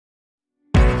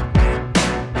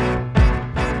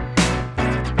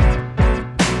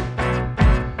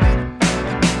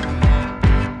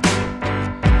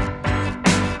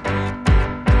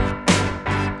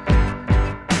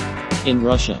In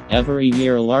Russia, every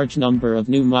year a large number of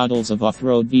new models of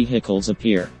off-road vehicles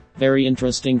appear. Very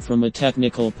interesting from a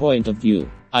technical point of view.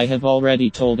 I have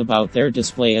already told about their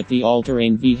display at the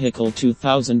All-Terrain Vehicle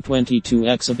 2022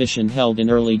 exhibition held in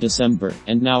early December,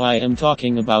 and now I am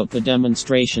talking about the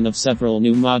demonstration of several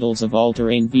new models of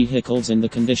all-terrain vehicles in the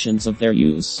conditions of their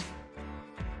use.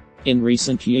 In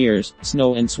recent years,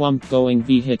 snow and swamp-going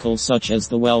vehicles such as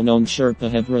the well-known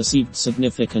Sherpa have received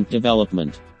significant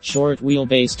development. Short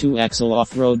wheelbase 2-axle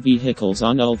off-road vehicles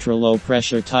on ultra-low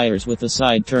pressure tires with a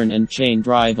side turn and chain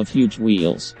drive of huge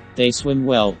wheels. They swim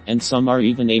well, and some are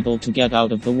even able to get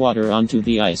out of the water onto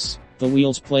the ice. The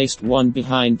wheels placed one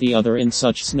behind the other in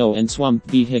such snow and swamp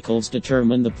vehicles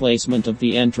determine the placement of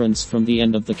the entrance from the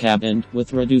end of the cab and,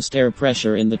 with reduced air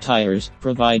pressure in the tires,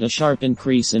 provide a sharp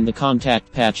increase in the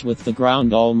contact patch with the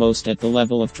ground almost at the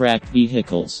level of tracked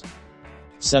vehicles.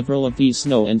 Several of these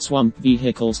snow and swamp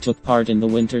vehicles took part in the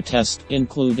winter test,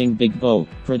 including Big Bo,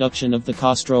 production of the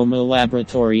Kostroma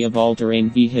Laboratory of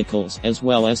All-Terrain Vehicles, as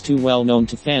well as two well-known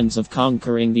to fans of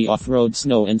conquering the off-road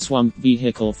snow and swamp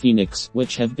vehicle Phoenix,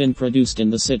 which have been produced in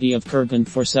the city of Kurgan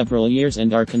for several years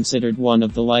and are considered one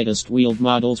of the lightest wheeled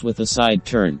models with a side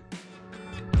turn.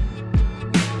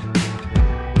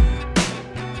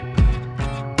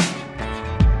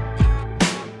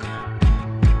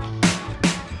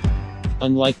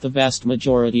 Unlike the vast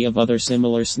majority of other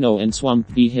similar snow and swamp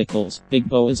vehicles, Big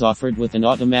Bo is offered with an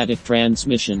automatic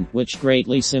transmission, which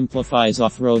greatly simplifies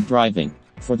off-road driving.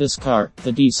 For this car,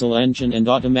 the diesel engine and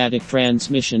automatic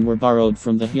transmission were borrowed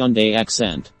from the Hyundai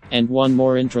Accent. And one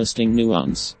more interesting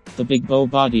nuance. The Big Bo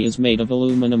body is made of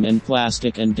aluminum and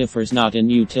plastic and differs not in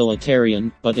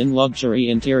utilitarian, but in luxury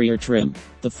interior trim.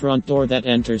 The front door that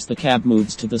enters the cab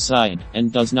moves to the side,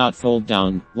 and does not fold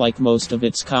down, like most of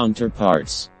its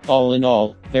counterparts. All in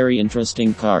all, very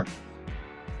interesting car.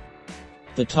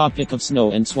 The topic of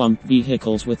snow and swamp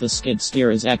vehicles with a skid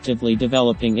steer is actively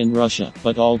developing in Russia,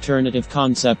 but alternative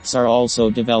concepts are also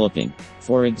developing.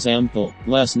 For example,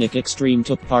 Lesnik Extreme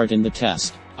took part in the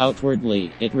test.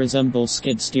 Outwardly, it resembles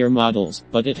skid steer models,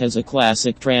 but it has a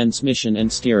classic transmission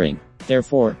and steering.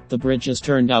 Therefore, the bridges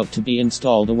turned out to be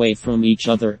installed away from each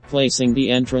other, placing the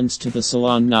entrance to the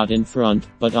salon not in front,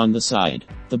 but on the side.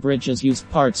 The bridges used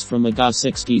parts from a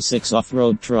GA66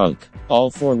 off-road truck.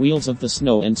 All four wheels of the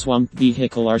snow and swamp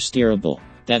vehicle are steerable.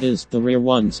 That is, the rear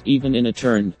ones, even in a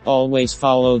turn, always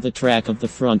follow the track of the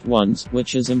front ones,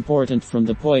 which is important from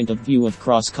the point of view of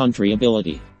cross-country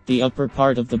ability. The upper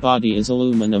part of the body is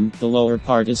aluminum, the lower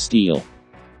part is steel.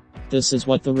 This is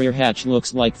what the rear hatch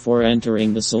looks like for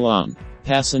entering the salon.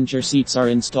 Passenger seats are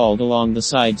installed along the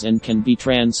sides and can be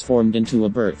transformed into a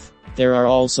berth. There are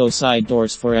also side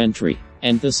doors for entry.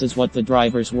 And this is what the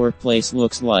driver's workplace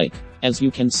looks like. As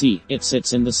you can see, it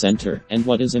sits in the center, and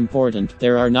what is important,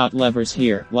 there are not levers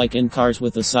here, like in cars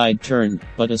with a side turn,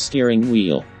 but a steering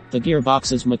wheel. The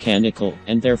gearbox is mechanical,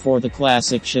 and therefore the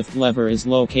classic shift lever is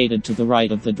located to the right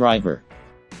of the driver.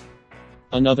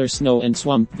 Another snow and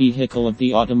swamp vehicle of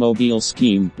the automobile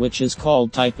scheme, which is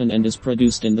called Typhoon and is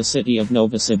produced in the city of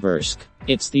Novosibirsk.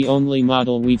 It's the only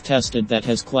model we've tested that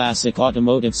has classic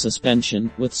automotive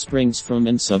suspension, with springs from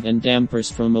an sub and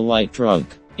dampers from a light truck.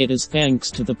 It is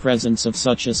thanks to the presence of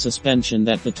such a suspension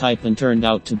that the Typhoon turned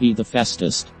out to be the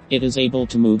fastest. It is able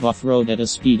to move off-road at a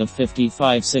speed of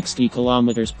 55-60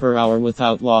 km per hour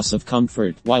without loss of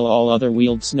comfort, while all other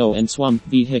wheeled snow and swamp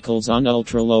vehicles on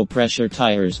ultra-low pressure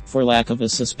tires, for lack of a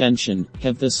suspension,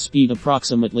 have this speed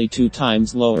approximately 2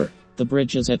 times lower. The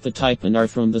bridges at the Typhoon are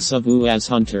from the Savuaz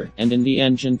Hunter, and in the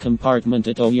engine compartment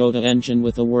a Toyota engine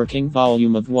with a working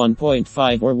volume of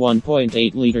 1.5 or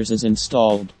 1.8 liters is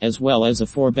installed, as well as a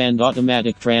 4-band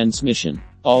automatic transmission,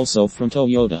 also from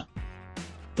Toyota.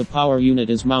 The power unit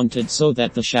is mounted so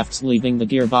that the shafts leaving the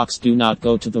gearbox do not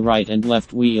go to the right and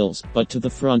left wheels, but to the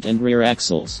front and rear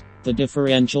axles. The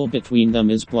differential between them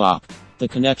is blocked. The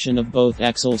connection of both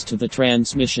axles to the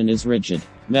transmission is rigid.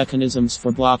 Mechanisms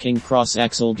for blocking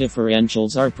cross-axle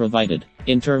differentials are provided.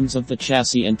 In terms of the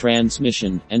chassis and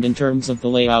transmission, and in terms of the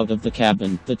layout of the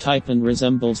cabin, the Typhoon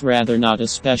resembles rather not a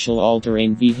special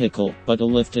all-terrain vehicle, but a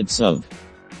lifted SUV.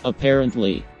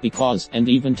 Apparently, because, and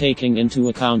even taking into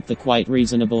account the quite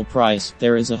reasonable price,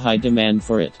 there is a high demand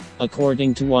for it.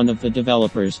 According to one of the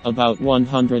developers, about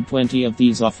 120 of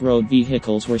these off-road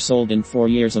vehicles were sold in 4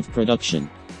 years of production.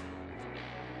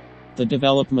 The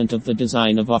development of the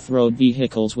design of off-road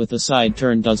vehicles with a side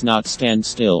turn does not stand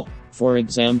still. For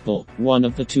example, one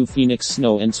of the two Phoenix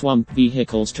snow and swamp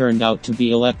vehicles turned out to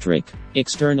be electric.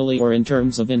 Externally or in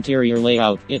terms of interior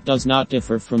layout, it does not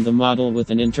differ from the model with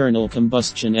an internal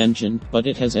combustion engine, but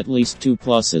it has at least two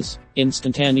pluses.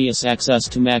 instantaneous access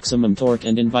to maximum torque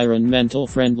and environmental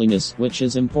friendliness, which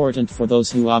is important for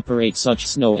those who operate such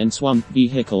snow and swamp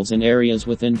vehicles in areas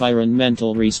with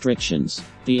environmental restrictions.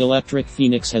 The electric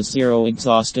Phoenix has zero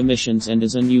exhaust emissions and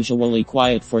is unusually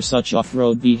quiet for such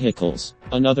off-road vehicles.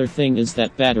 Another thing is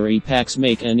that battery packs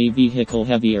make any vehicle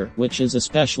heavier, which is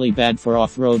especially bad for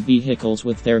off-road vehicles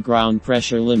with their ground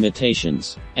pressure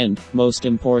limitations. And, most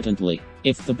importantly,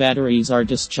 if the batteries are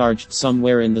discharged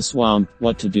somewhere in the swamp,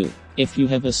 what to do? If you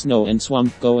have a snow and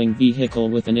swamp going vehicle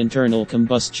with an internal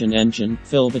combustion engine,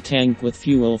 fill the tank with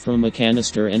fuel from a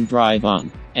canister and drive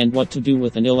on. And what to do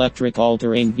with an electric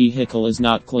all-terrain vehicle is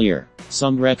not clear.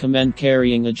 Some recommend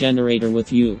carrying a generator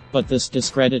with you, but this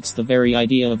discredits the very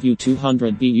idea of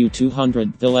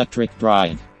U200 electric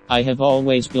drive. I have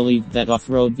always believed that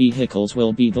off-road vehicles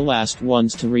will be the last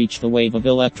ones to reach the wave of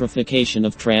electrification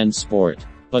of transport.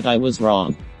 But I was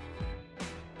wrong.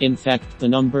 In fact, the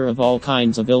number of all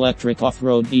kinds of electric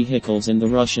off-road vehicles in the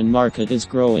Russian market is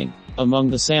growing. Among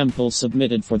the samples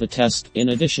submitted for the test, in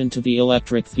addition to the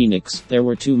electric Phoenix, there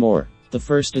were two more. The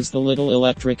first is the little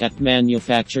electric at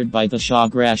manufactured by the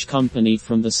Shagrash company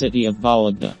from the city of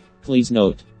Vologda. Please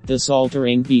note, this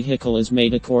all-terrain vehicle is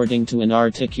made according to an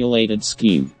articulated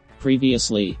scheme.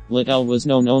 Previously, Little was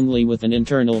known only with an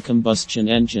internal combustion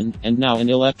engine, and now an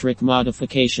electric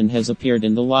modification has appeared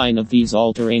in the line of these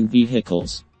all-terrain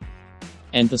vehicles.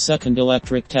 And the second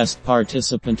electric test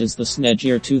participant is the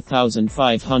Snedgear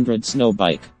 2500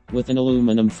 snowbike. With an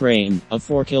aluminum frame, a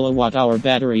 4 kWh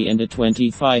battery and a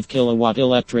 25 kW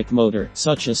electric motor,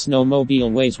 such a snowmobile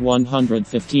weighs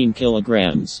 115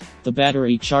 kilograms. The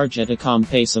battery charge at a calm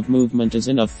pace of movement is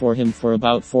enough for him for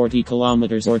about 40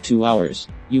 kilometers or 2 hours.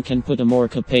 You can put a more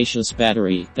capacious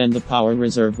battery, then the power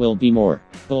reserve will be more.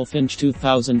 Bullfinch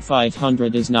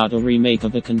 2500 is not a remake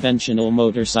of a conventional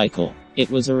motorcycle.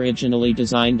 It was originally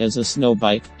designed as a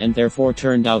snowbike, and therefore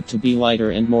turned out to be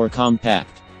lighter and more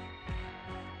compact.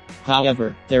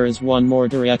 However, there is one more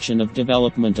direction of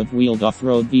development of wheeled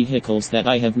off-road vehicles that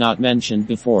I have not mentioned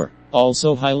before.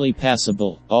 Also highly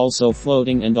passable, also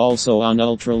floating and also on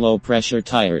ultra-low pressure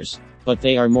tires. But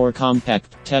they are more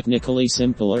compact, technically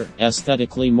simpler,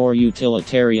 aesthetically more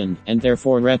utilitarian, and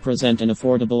therefore represent an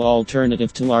affordable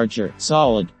alternative to larger,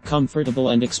 solid, comfortable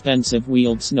and expensive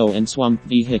wheeled snow and swamp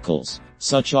vehicles.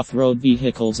 Such off-road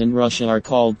vehicles in Russia are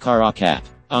called Karakat.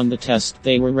 On the test,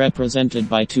 they were represented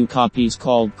by two copies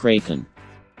called Kraken.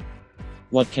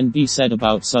 What can be said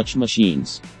about such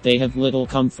machines? They have little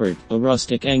comfort, a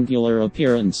rustic angular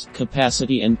appearance,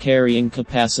 capacity and carrying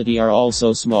capacity are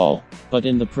also small. But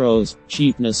in the pros,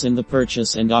 cheapness in the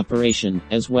purchase and operation,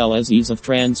 as well as ease of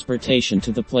transportation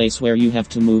to the place where you have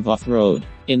to move off-road.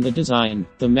 In the design,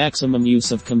 the maximum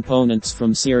use of components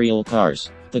from serial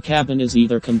cars. The cabin is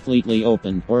either completely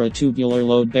open, or a tubular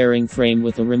load-bearing frame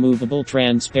with a removable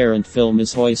transparent film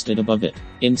is hoisted above it.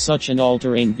 In such an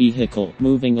all-terrain vehicle,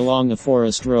 moving along a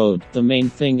forest road, the main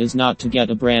thing is not to get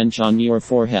a branch on your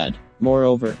forehead.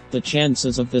 Moreover, the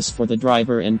chances of this for the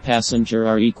driver and passenger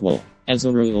are equal. As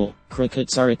a rule,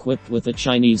 Krakats are equipped with a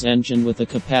Chinese engine with a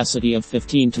capacity of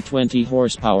 15 to 20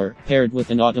 horsepower, paired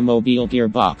with an automobile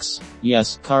gearbox.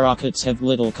 Yes, Karakats have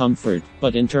little comfort,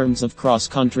 but in terms of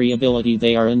cross-country ability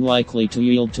they are unlikely to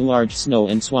yield to large snow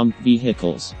and swamp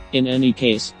vehicles. In any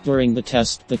case, during the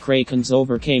test, the Krakens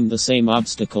overcame the same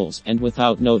obstacles, and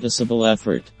without noticeable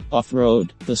effort.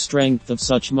 Off-road, the strength of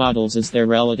such models is their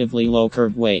relatively low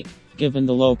curb weight. Given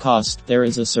the low cost, there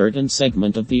is a certain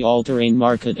segment of the all-terrain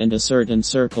market and a certain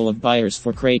circle of buyers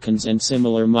for Krakens and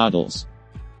similar models.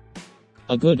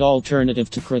 A good alternative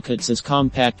to Krakats is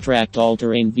compact tracked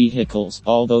all-terrain vehicles,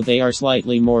 although they are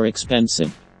slightly more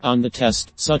expensive. On the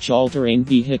test, such all-terrain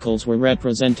vehicles were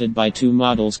represented by two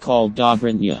models called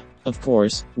Dobranya. Of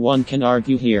course, one can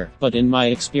argue here, but in my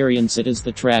experience it is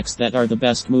the tracks that are the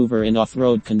best mover in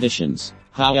off-road conditions.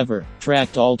 However,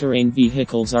 tracked all-terrain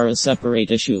vehicles are a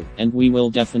separate issue, and we will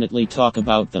definitely talk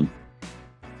about them.